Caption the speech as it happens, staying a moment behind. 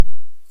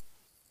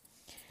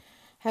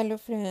Hello,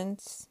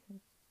 friends.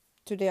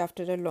 Today,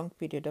 after a long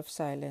period of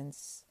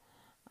silence,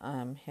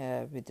 I'm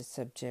here with the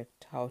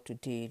subject how to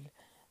deal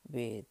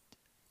with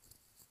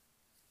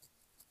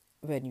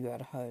when you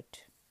are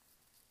hurt.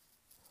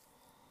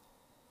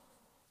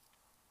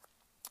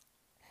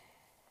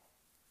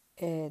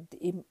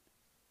 The,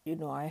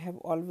 I have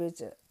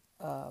always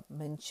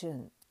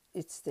mentioned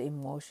it's the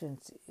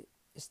emotions,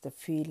 it's the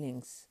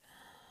feelings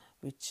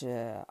which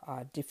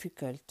are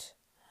difficult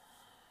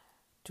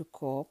to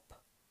cope,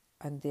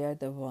 and they are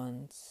the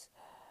ones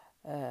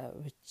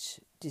which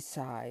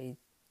decide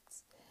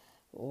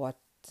what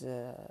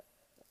uh,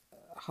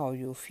 how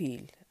you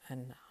feel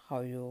and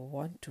how you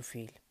want to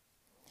feel.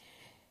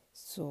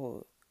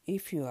 So,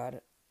 if you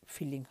are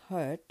feeling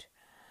hurt,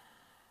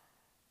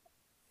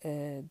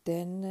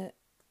 then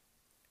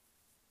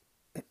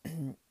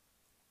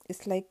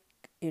it's like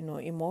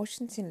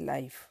emotions in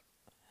life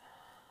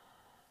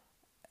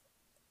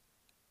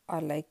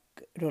are like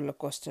roller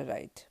coaster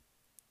ride.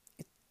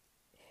 It,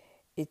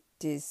 it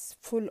is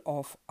full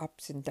of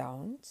ups and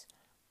downs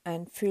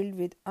and filled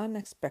with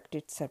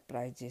unexpected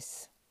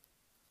surprises.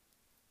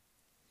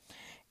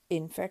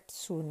 In fact,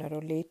 sooner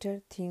or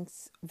later,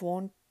 things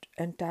won't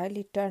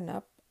entirely turn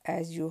up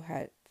as you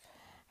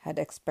had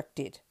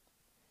expected,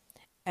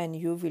 and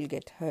you will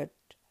get hurt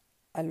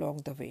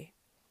along the way.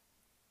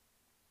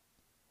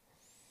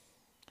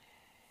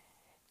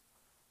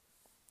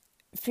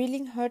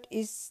 Feeling hurt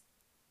is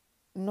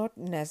not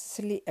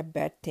necessarily a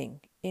bad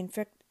thing. In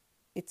fact,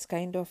 it's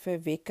kind of a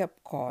wake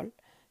up call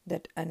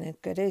that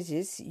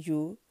encourages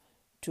you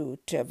to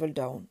travel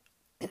down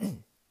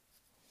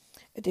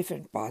a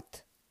different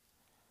path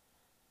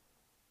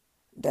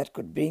that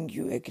could bring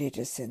you a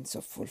greater sense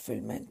of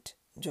fulfillment,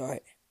 joy,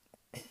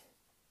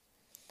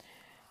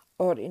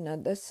 or in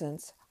other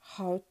sense,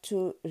 how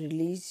to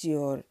release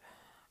your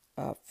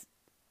uh,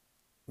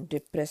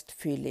 depressed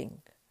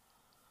feeling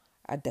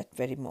at that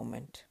very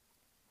moment.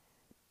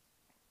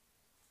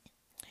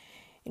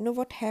 You know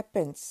what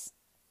happens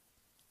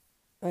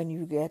when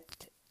you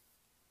get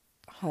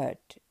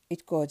hurt?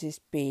 It causes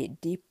pain,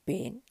 deep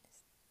pain.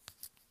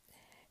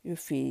 You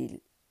feel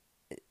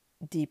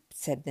deep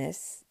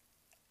sadness,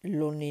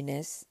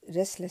 loneliness,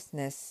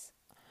 restlessness,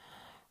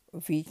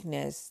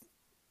 weakness,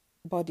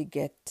 body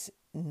get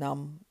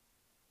numb,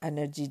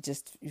 energy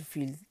just you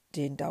feel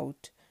drained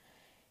out,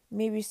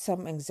 maybe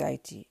some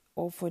anxiety.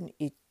 Often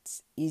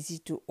it's easy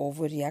to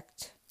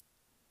overreact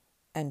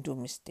and do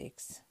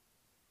mistakes.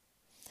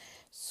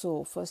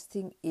 So first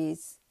thing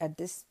is at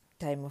this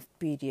time of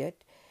period,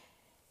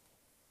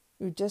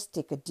 you just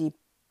take a deep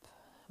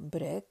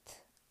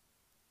breath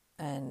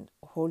and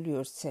hold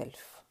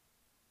yourself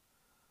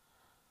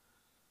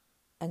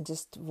and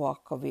just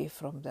walk away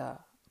from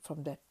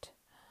that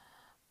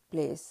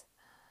place.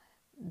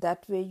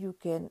 That way you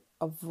can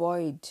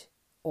avoid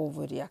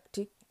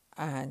overreacting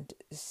and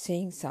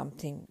saying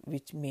something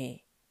which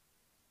may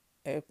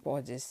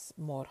causes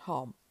more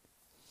harm.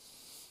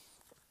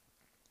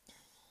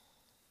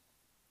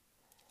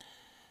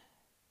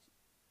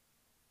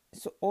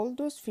 So all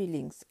those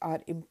feelings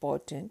are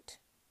important,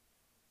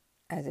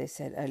 as I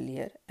said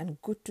earlier, and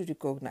good to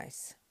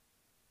recognize,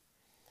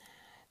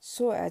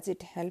 so as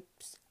it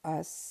helps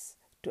us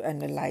to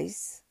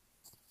analyze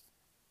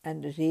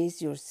and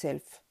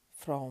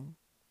from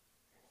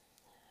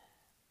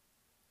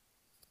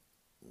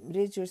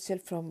raise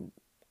yourself from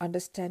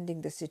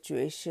understanding the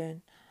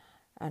situation,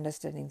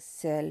 understanding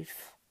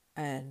self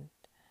and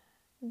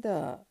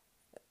the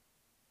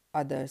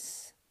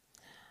others.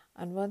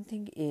 And one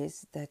thing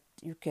is that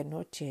you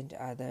cannot change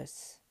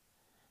others,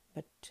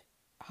 but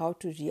how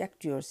to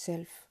react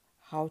yourself,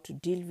 how to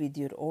deal with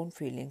your own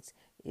feelings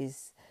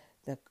is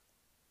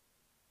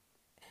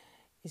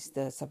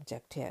the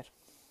subject here.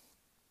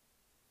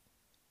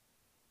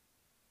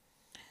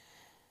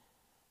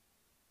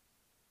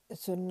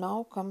 So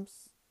now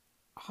comes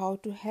how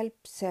to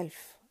help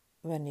self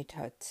when it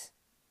hurts.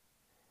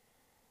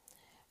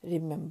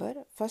 Remember,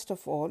 first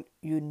of all,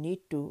 you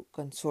need to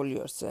console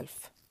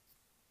yourself.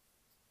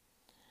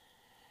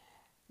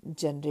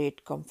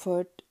 Generate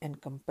comfort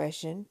and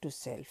compassion to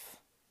self.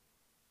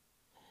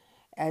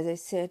 As I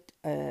said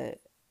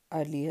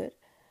earlier,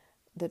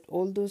 that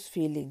all those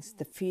feelings,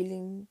 the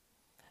feeling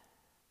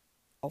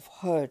of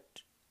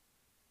hurt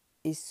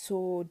is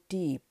so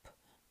deep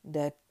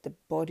that the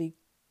body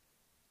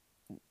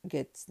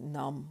gets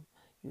numb.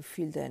 You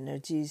feel the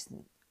energy is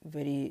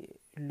very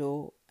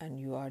low and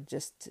you are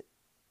just.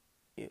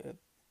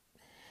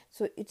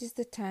 So it is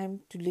the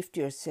time to lift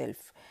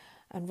yourself.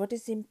 And what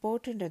is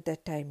important at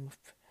that time?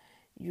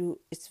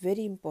 It's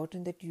very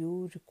important that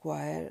you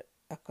require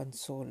a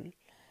consolement,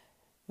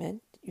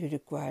 you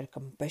require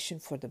compassion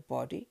for the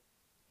body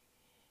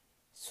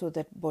so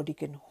that body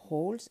can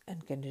hold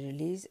and can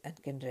release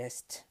and can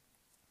rest.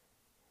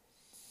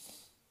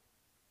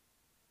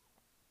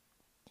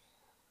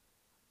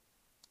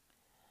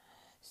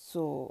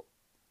 So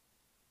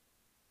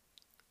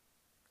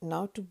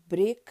now to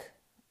break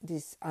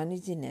this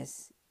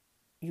uneasiness,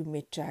 you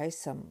may try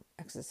some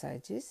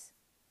exercises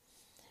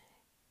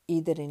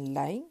either in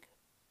lying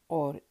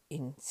or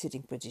in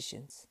sitting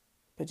position.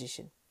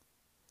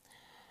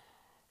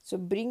 So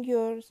bring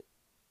your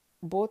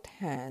both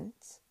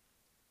hands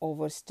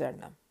over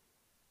sternum,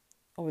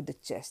 over the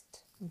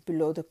chest,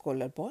 below the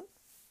collarbone.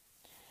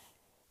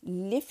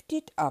 Lift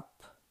it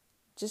up,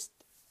 just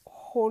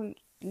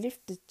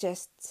lift the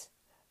chest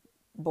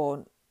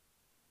bone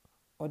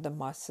or the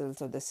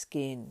muscles or the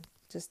skin,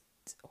 just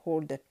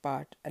hold that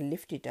part and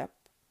lift it up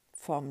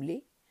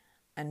firmly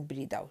and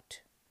breathe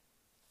out.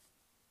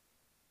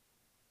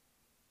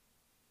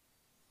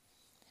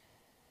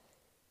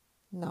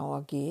 Now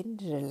again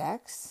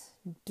relax,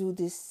 do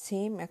this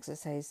same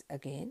exercise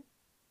again.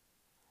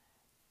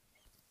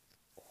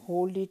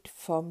 Hold it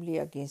firmly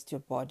against your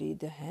body,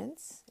 the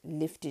hands,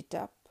 lift it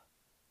up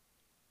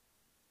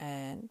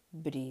and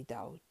breathe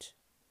out.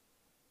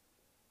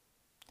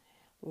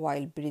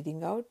 While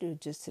breathing out, you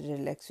just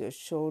relax your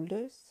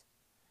shoulders.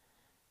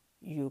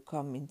 You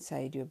come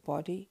inside your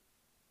body.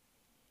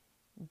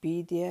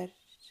 Be there.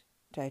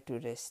 Try to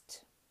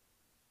rest.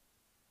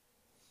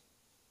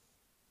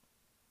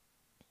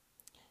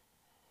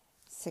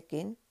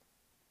 Second,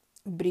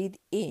 breathe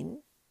in,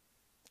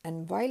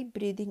 and while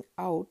breathing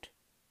out,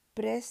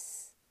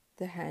 press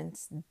the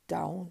hands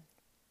down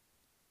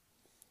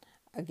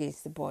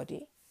against the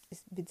body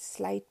with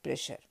slight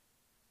pressure.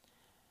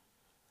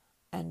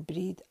 And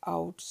breathe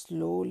out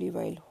slowly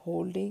while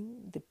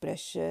holding the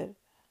pressure,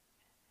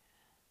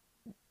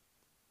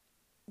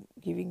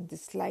 giving the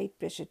slight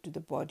pressure to the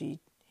body,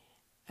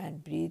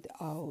 and breathe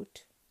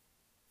out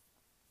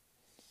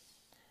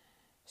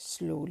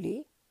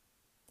slowly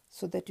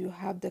so that you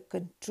have the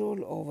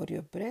control over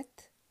your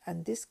breath,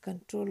 and this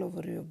control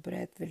over your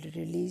breath will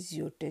release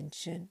your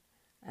tension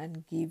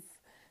and give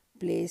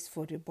place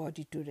for your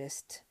body to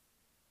rest.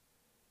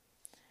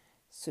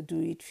 So do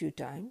it few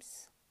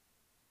times.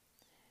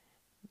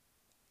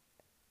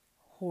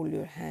 Hold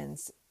your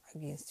hands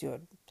against your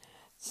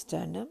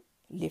sternum,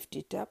 lift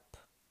it up,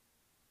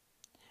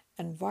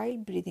 and while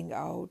breathing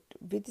out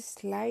with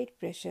slight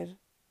pressure,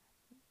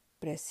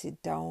 press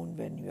it down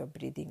when you are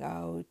breathing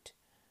out,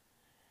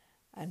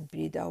 and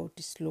breathe out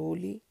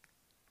slowly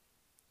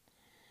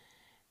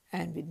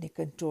and in a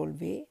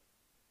controlled way,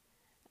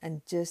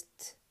 and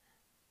just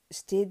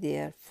stay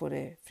there for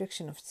a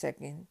fraction of a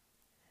second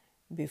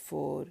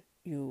before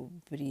you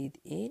breathe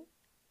in.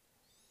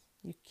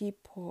 You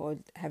keep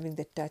having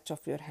the touch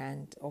of your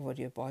hand over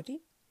your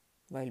body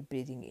while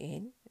breathing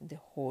in the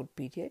whole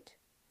period.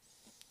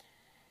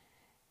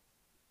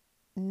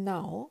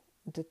 Now,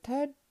 the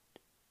third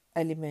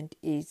element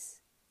is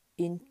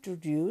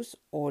introduce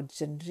or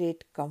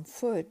generate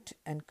comfort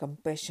and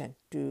compassion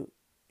to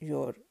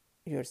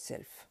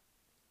yourself.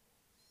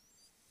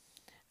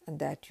 And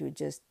that you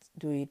just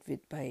do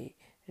it by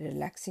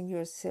relaxing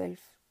yourself,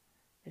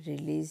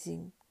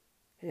 releasing,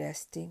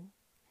 resting,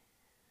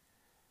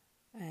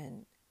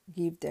 and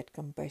give that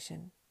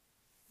compassion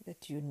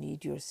that you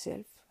need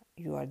yourself,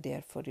 you are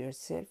there for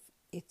yourself,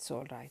 it's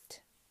all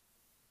right.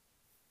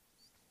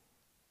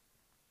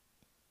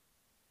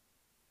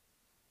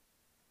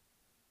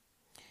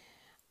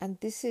 And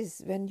this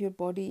is when your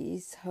body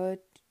is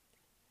hurt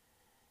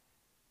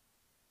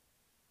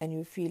and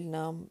you feel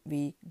numb,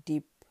 weak,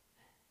 deep.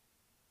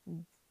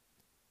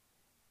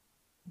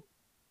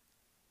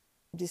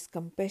 This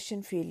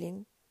compassion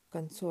feeling,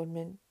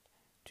 consolement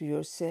to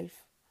yourself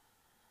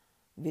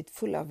with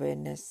full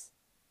awareness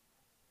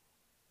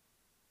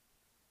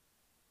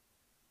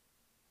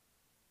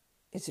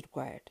is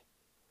required.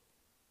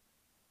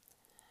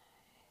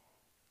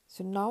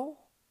 So now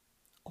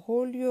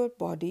hold your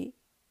body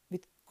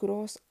with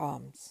crossed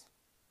arms.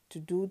 To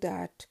do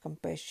that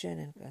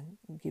compassion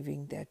and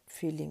giving that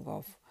feeling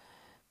of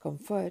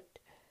comfort,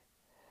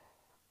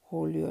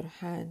 hold your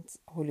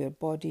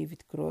body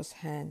with crossed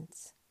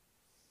hands,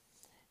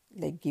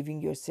 like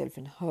giving yourself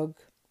a hug.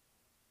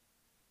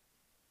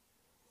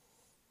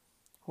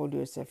 Hold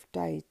yourself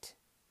tight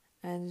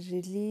and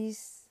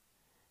release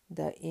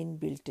the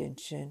inbuilt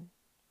tension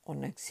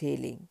on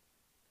exhaling.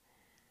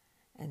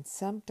 And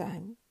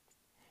sometimes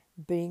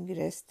bring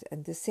rest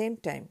at the same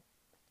time.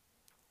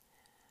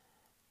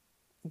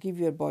 Give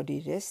your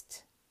body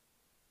rest.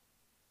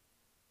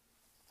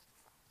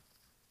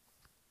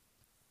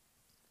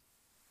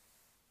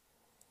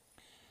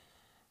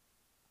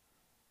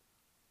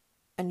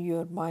 And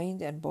your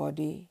mind and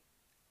body,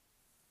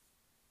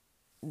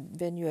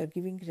 when you are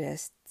giving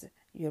rest,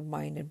 your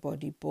mind and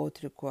body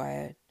both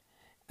require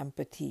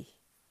empathy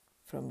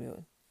from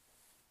you.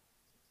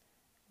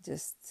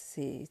 Just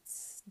say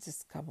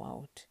just come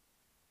out.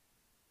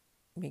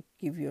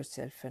 Give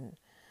yourself a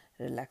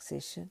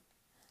relaxation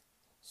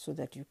so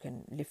that you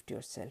can lift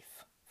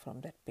yourself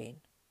from that pain.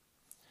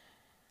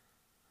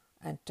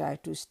 And try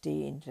to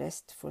stay in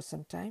rest for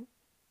some time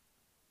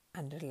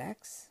and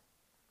relax.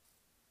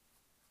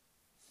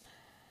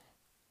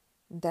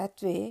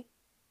 That way,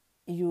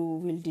 you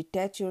will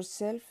detach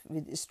yourself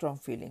with strong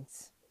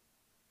feelings.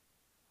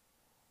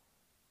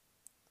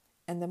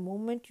 And the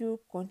moment you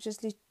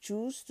consciously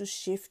choose to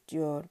shift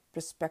your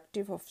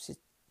perspective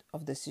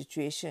of the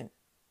situation,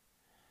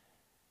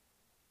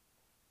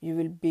 you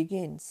will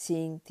begin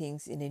seeing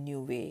things in a new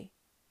way,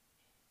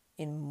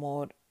 in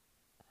more,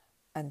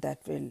 and that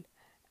will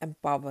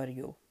empower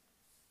you.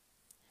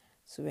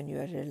 So when you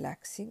are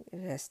relaxing,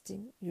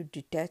 resting, you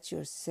detach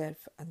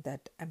yourself, and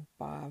that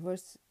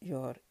empowers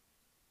your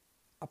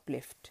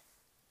uplift.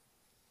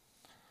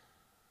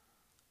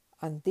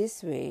 And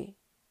this way,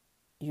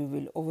 you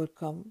will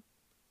overcome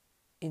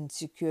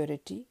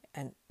insecurity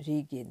and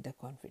regain the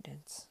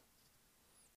confidence.